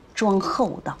装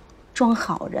厚道，装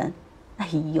好人。哎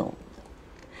呦，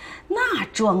那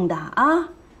装的啊，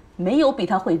没有比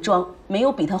她会装，没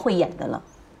有比她会演的了。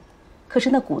可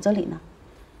是那骨子里呢，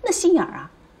那心眼儿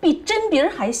啊，比针鼻儿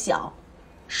还小，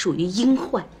属于阴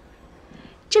坏。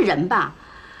这人吧，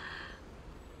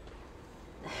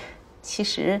其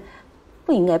实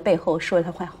不应该背后说他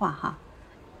坏话哈。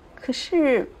可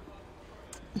是，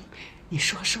你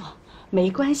说说，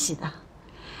没关系的。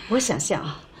我想象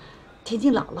啊，婷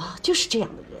婷姥姥就是这样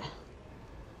的人。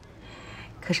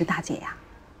可是大姐呀，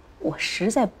我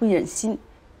实在不忍心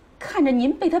看着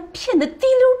您被他骗得滴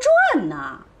溜转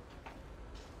呐。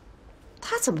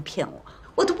他怎么骗我？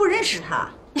我都不认识他。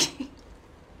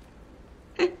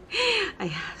哎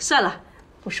呀，算了，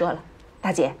不说了。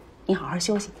大姐，你好好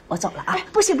休息，我走了啊。哎，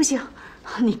不行不行，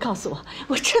你告诉我，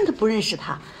我真的不认识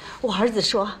他。我儿子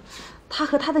说，他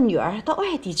和他的女儿到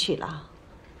外地去了。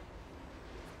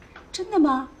真的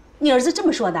吗？你儿子这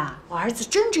么说的？我儿子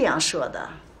真这样说的。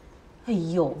哎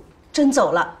呦，真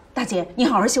走了。大姐，你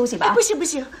好好休息吧。哎，不行不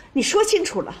行，你说清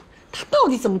楚了，他到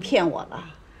底怎么骗我了？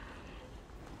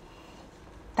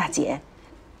大姐，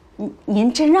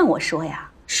您真让我说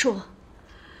呀？说。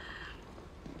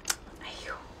哎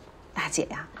呦，大姐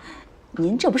呀，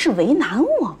您这不是为难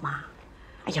我吗？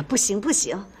哎呀，不行不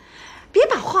行，别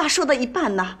把话说到一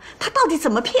半呢。他到底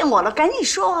怎么骗我了？赶紧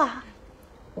说啊！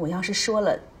我要是说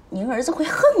了，您儿子会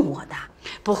恨我的。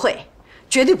不会，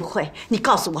绝对不会。你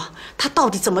告诉我，他到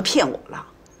底怎么骗我了？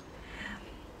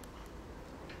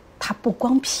他不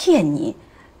光骗你，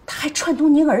他还串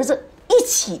通您儿子一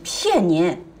起骗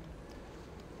您。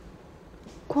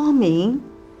光明，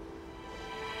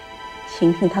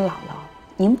婷婷她姥姥，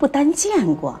您不单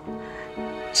见过，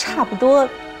差不多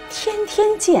天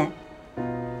天见。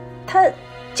他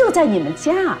就在你们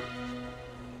家。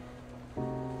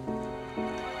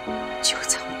就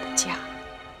在我们家？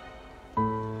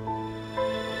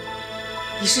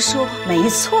你是说？没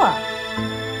错，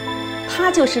他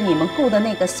就是你们雇的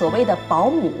那个所谓的保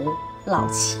姆老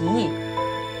齐。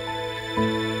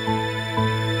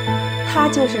她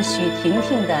就是许婷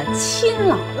婷的亲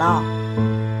姥姥。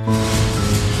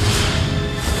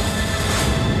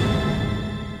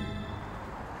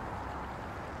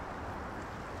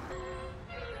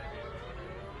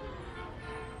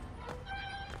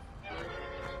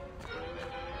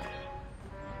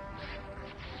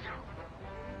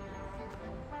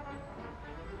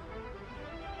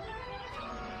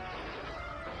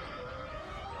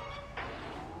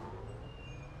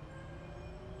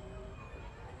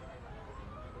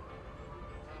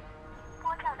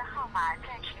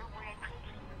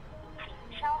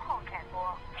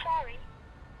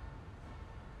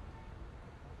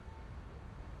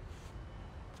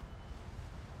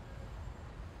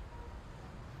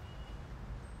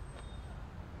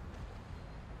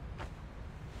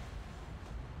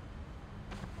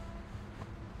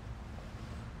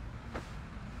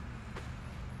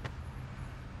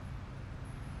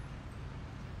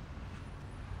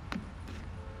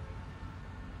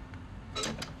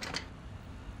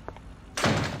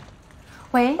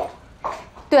喂，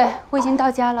对，我已经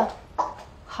到家了。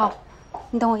好，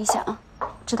你等我一下啊，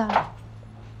知道了。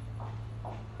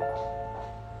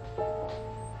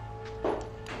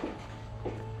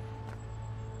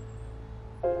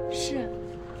是，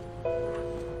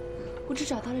我只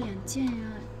找到了2件呀，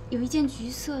有一件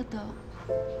橘色的，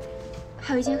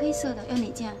还有一件黑色的，要哪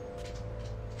件？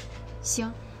行，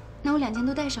那我2件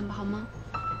都带上吧，好吗？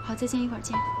好，再见，一会儿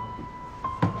见。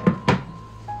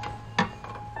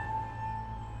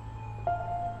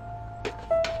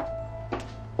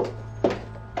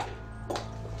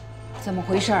怎么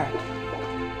回事儿？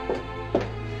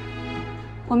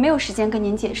我没有时间跟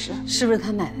您解释。是不是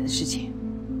他奶奶的事情？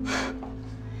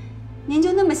您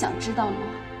就那么想知道吗？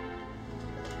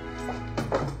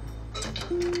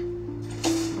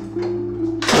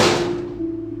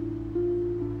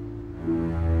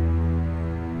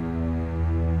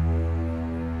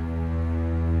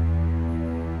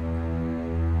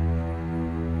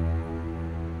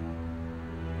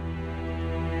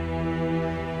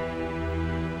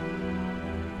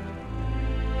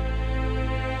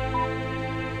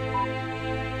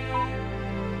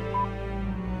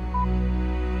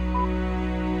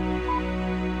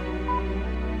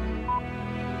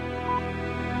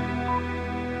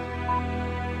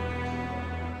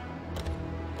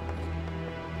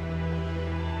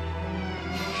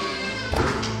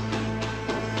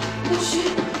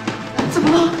怎么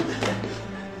了？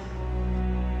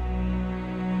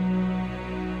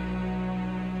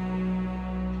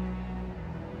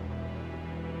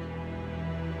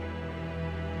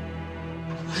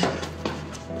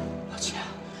老七，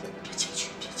别进去，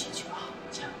别进去啊！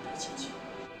千万别进去。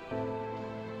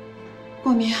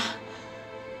光明，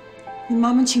你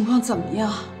妈妈情况怎么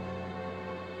样？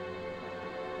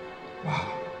妈，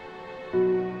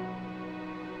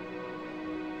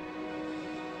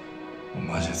我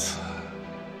妈这次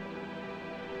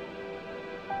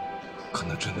可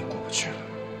能真的过不去了。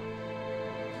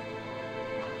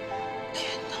天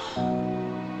哪！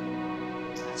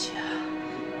老七，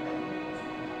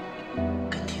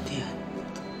跟婷婷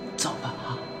走吧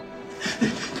啊！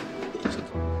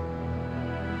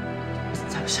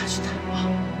咱们下去谈啊！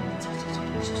走走走，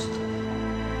下去谈。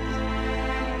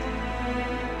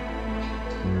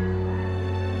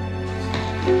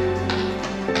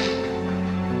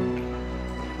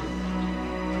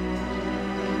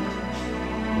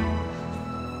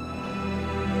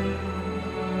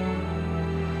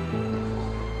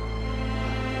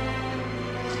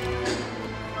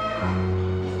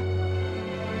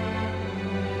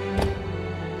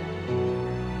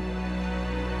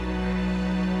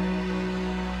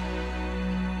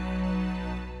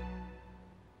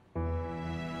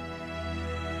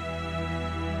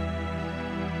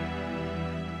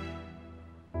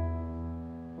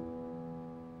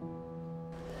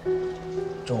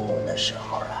中午的时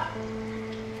候啊，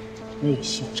那个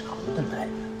姓常的来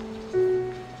了，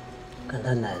跟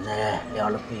他奶奶聊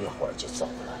了不一会儿就走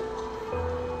了。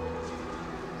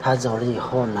他走了以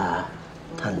后呢，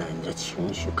他奶奶的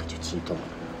情绪可就激动了，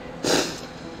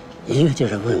一个劲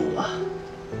儿问我：“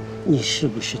你是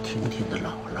不是婷婷的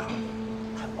姥姥？”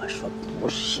我说不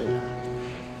是。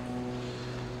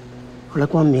后来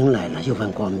光明来了，又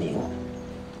问光明，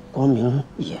光明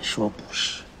也说不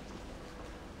是。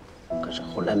可是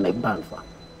后来没办法，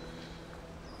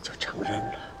就承认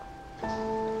了。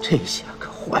这下可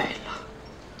坏了，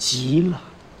急了，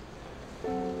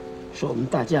说我们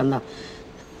大家呢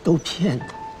都骗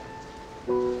他，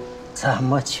怎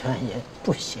么劝也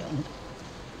不行。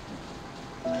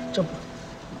这不，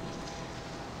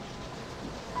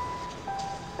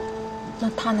那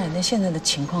他奶奶现在的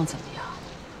情况怎么样？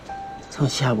从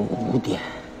下午5点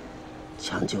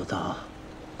抢救到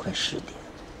快10点。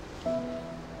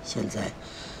现在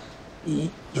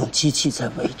用机器在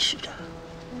维持着，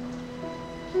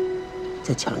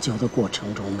在抢救的过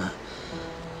程中呢，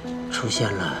出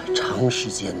现了长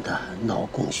时间的脑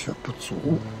供血不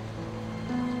足。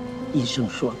医生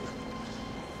说，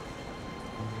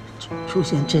出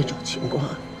现这种情况，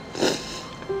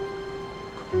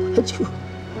我就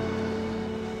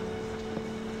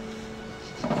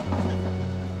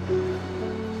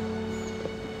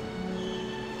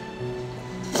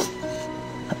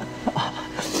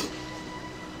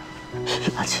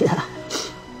老七啊，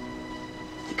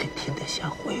你跟婷婷先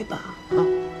回吧，啊。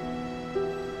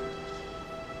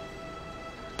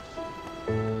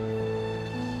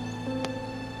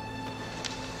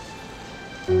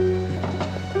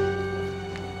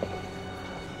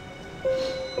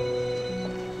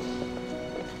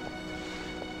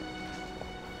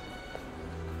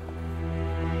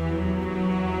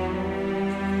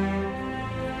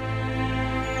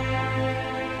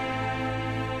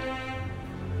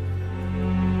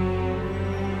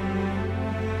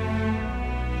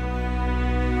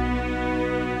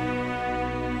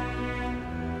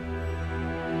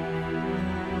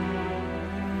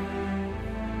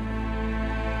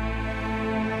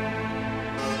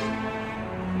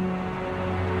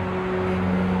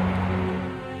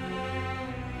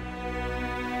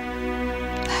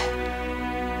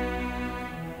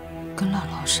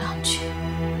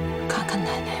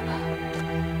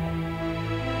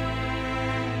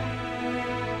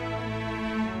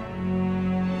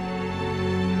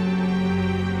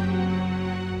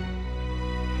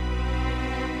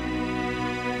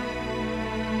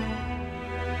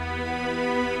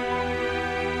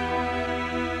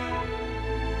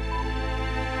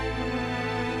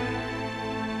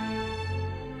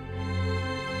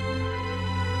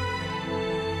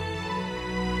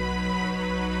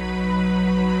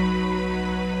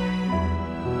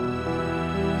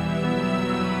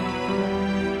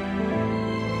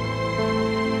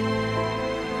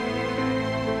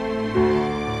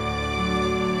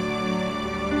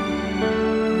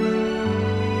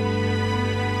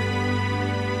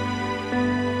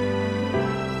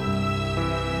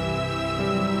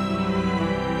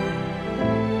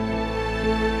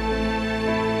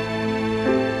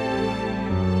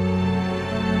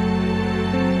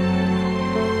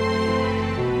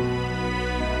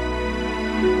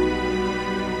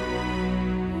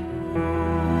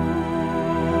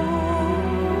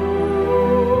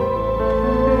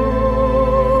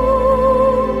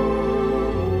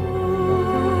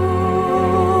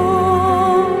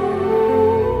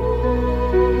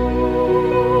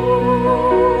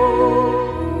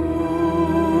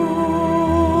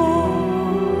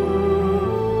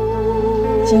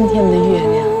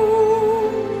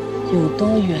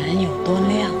多圆，有多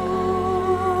亮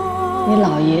啊！你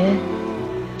姥爷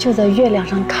就在月亮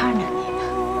上看着你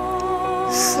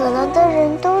呢。死了的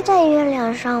人都在月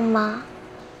亮上吗？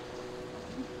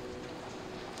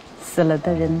死了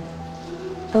的人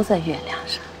都在月亮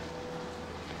上，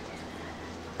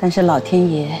但是老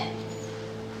天爷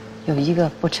有一个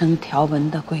不成条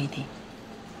文的规定：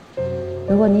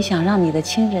如果你想让你的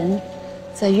亲人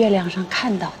在月亮上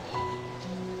看到你，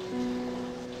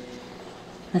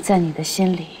那在你的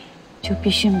心里就必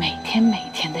须每天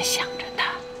的想着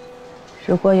他。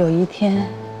如果有一天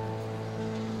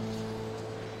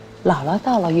姥姥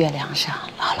到了月亮上，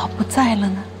姥姥不在了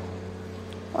呢？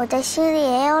我的心里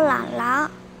也有姥姥。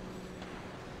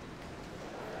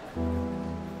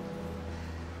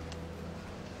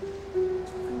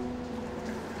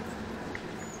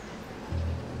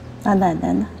那奶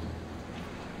奶呢？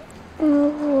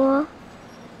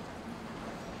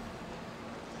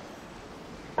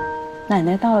奶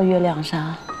奶到了月亮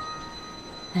上，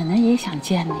奶奶也想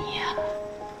见你呀。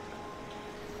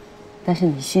但是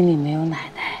你心里没有奶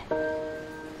奶，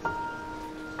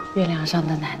月亮上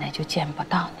的奶奶就见不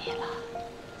到你了。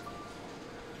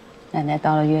奶奶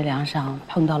到了月亮上，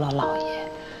碰到了老爷，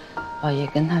老爷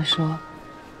跟她说：“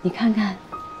你看看，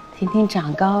婷婷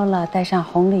长高了，戴上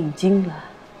红领巾了。”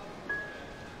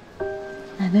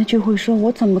奶奶就会说：“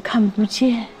我怎么看不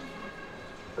见？”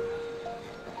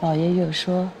老爷又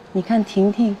说：“你看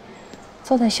婷婷，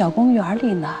坐在小公园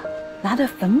里呢，拿着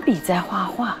粉笔在画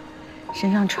画，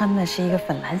身上穿的是一个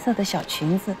粉蓝色的小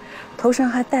裙子，头上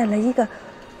还戴了一个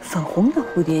粉红的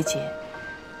蝴蝶结。”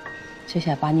这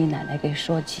下把你奶奶给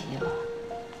说急了。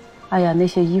哎呀，那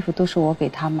些衣服都是我给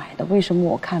她买的，为什么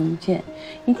我看不见？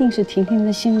一定是婷婷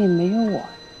的心里没有我，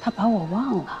她把我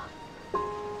忘了。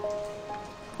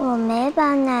我没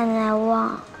把奶奶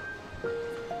忘。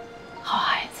好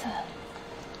孩子，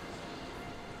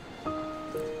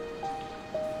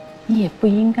你也不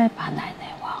应该把奶奶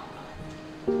忘了。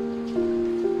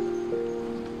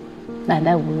奶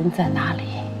奶无论在哪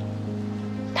里，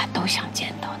她都想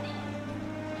见到你，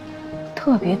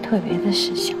特别的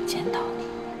是想见到你。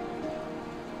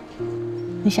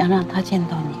你想让她见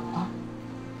到你吗？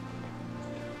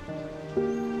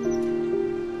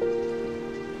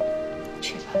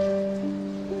去吧，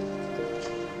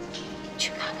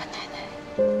去看看奶奶。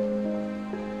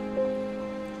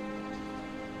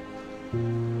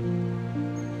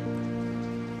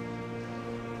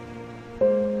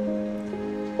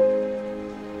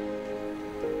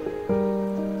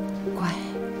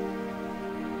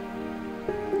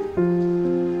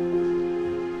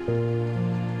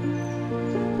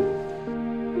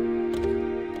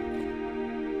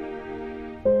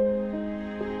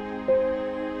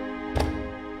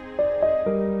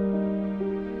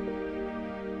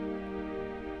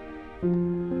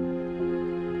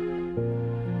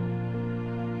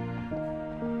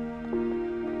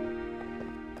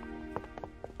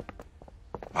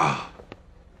妈，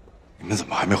你们怎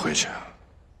么还没回去啊？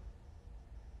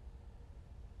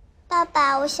爸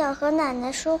爸，我想和奶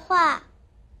奶说话。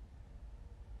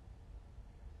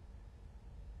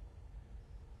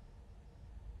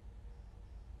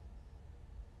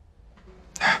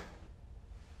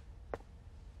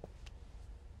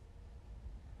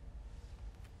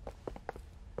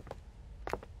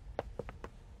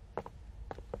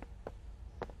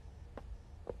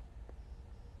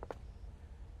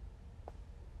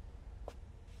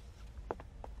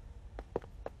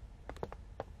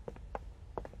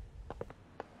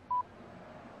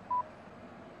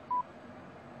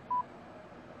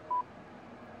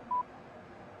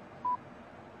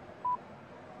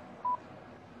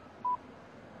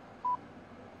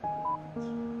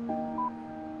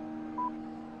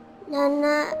奶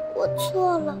奶，我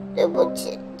错了，对不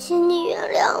起，请你原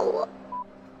谅我，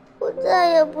我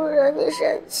再也不惹你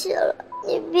生气了，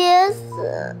你别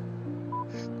死，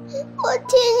我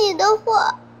听你的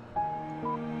话。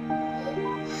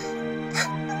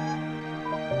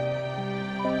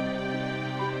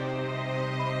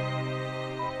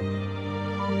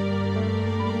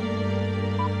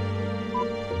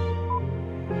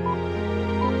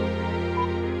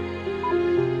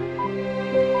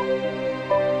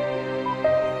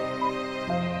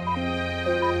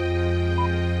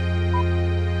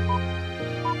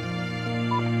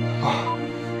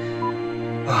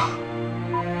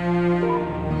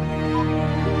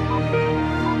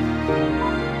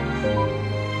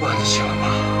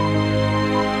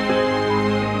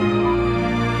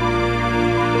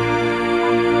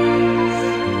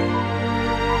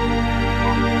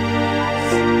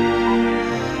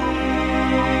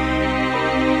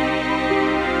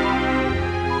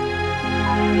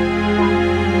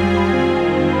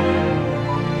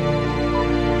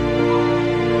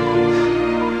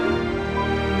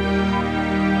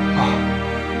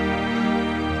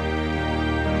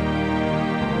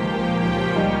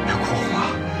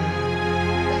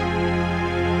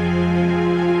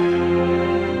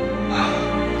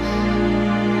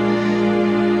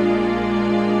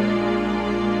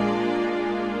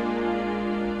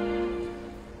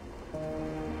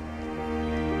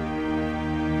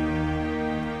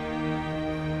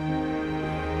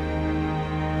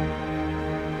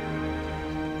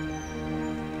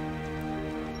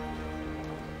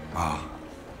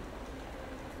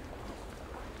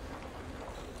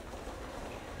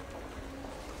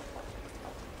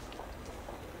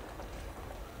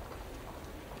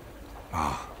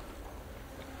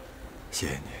谢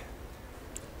谢你。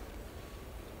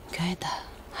该的，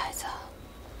孩子。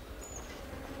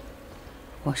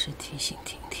我是提醒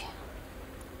婷婷，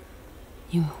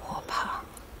因为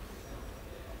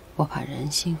我怕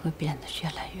人心会变得越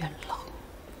来越冷，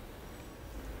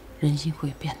人心会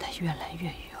变得越来越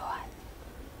远。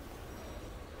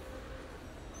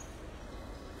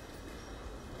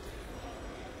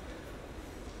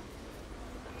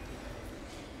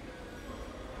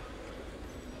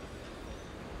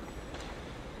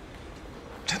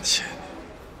真的谢谢你。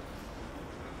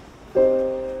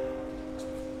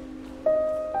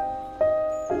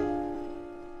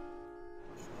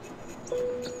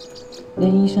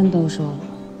连医生都说了，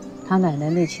他奶奶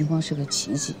那情况是个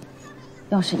奇迹，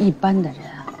要是一般的人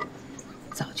啊，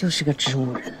早就是个植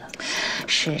物人了。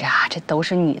是啊，这都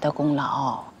是你的功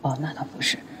劳。哦，那倒不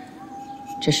是，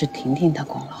这是婷婷的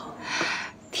功劳。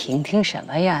婷婷什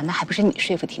么呀？那还不是你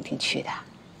说服婷婷去的？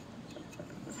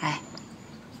哎，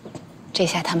这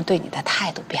下他们对你的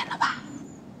态度变了吧？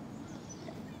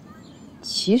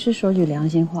其实说句良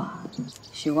心话，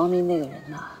许光明那个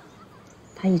人呐，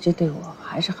他一直对我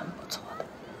还是很不错的，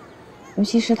尤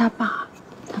其是他爸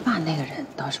那个人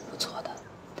倒是不错的。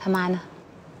他妈呢？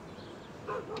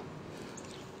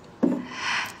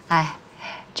哎，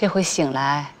这回醒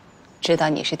来，知道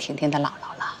你是婷婷的姥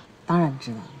姥了？当然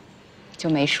知道了。就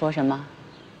没说什么？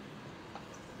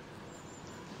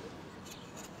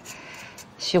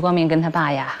徐光明跟他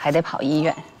爸呀，还得跑医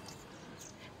院。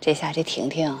这下这婷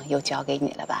婷又交给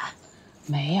你了吧？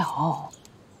没有，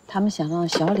他们想让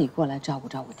小李过来照顾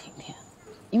照顾婷婷，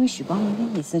因为许光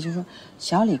明的意思就是说，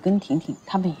小李跟婷婷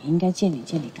他们也应该建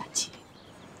立感情。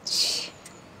切，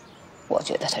我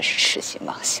觉得他是痴心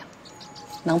妄想，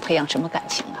能培养什么感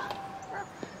情啊？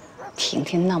婷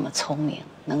婷那么聪明，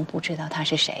能不知道他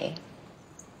是谁？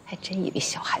还真以为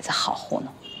小孩子好糊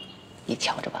弄，你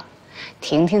瞧着吧，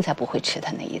婷婷才不会吃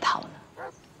他那一套呢。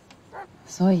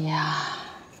所以啊，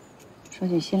说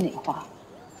句心里话，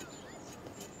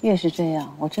越是这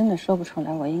样，我真的说不出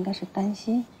来，我应该是担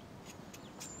心，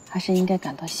还是应该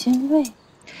感到欣慰？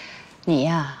你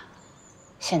呀，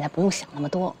现在不用想那么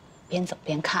多，边走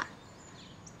边看。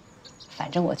反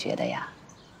正我觉得呀，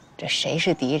这谁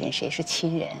是敌人，谁是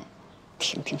亲人，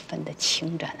婷婷分得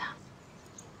清着呢。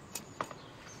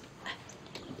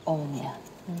我问你啊，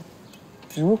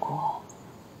如果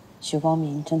许光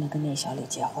明真的跟那小李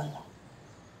结婚了，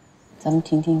咱们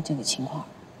婷婷这个情况，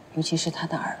尤其是她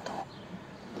的耳朵，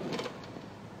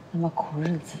那么苦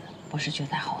日子不是就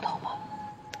在后头吗？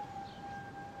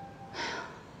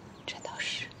这倒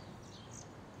是。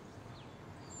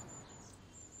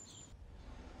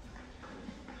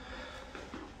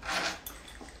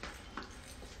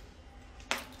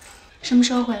什么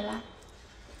时候回来？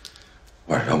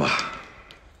晚上吧。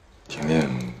婷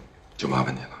婷就麻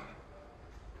烦你了。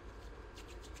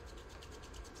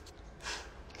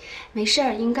没事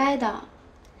儿，应该的。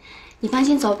你放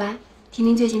心走吧，婷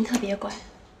婷最近特别乖。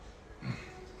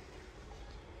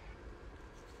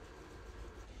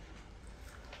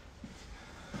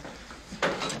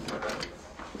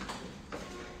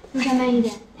路上慢一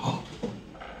点。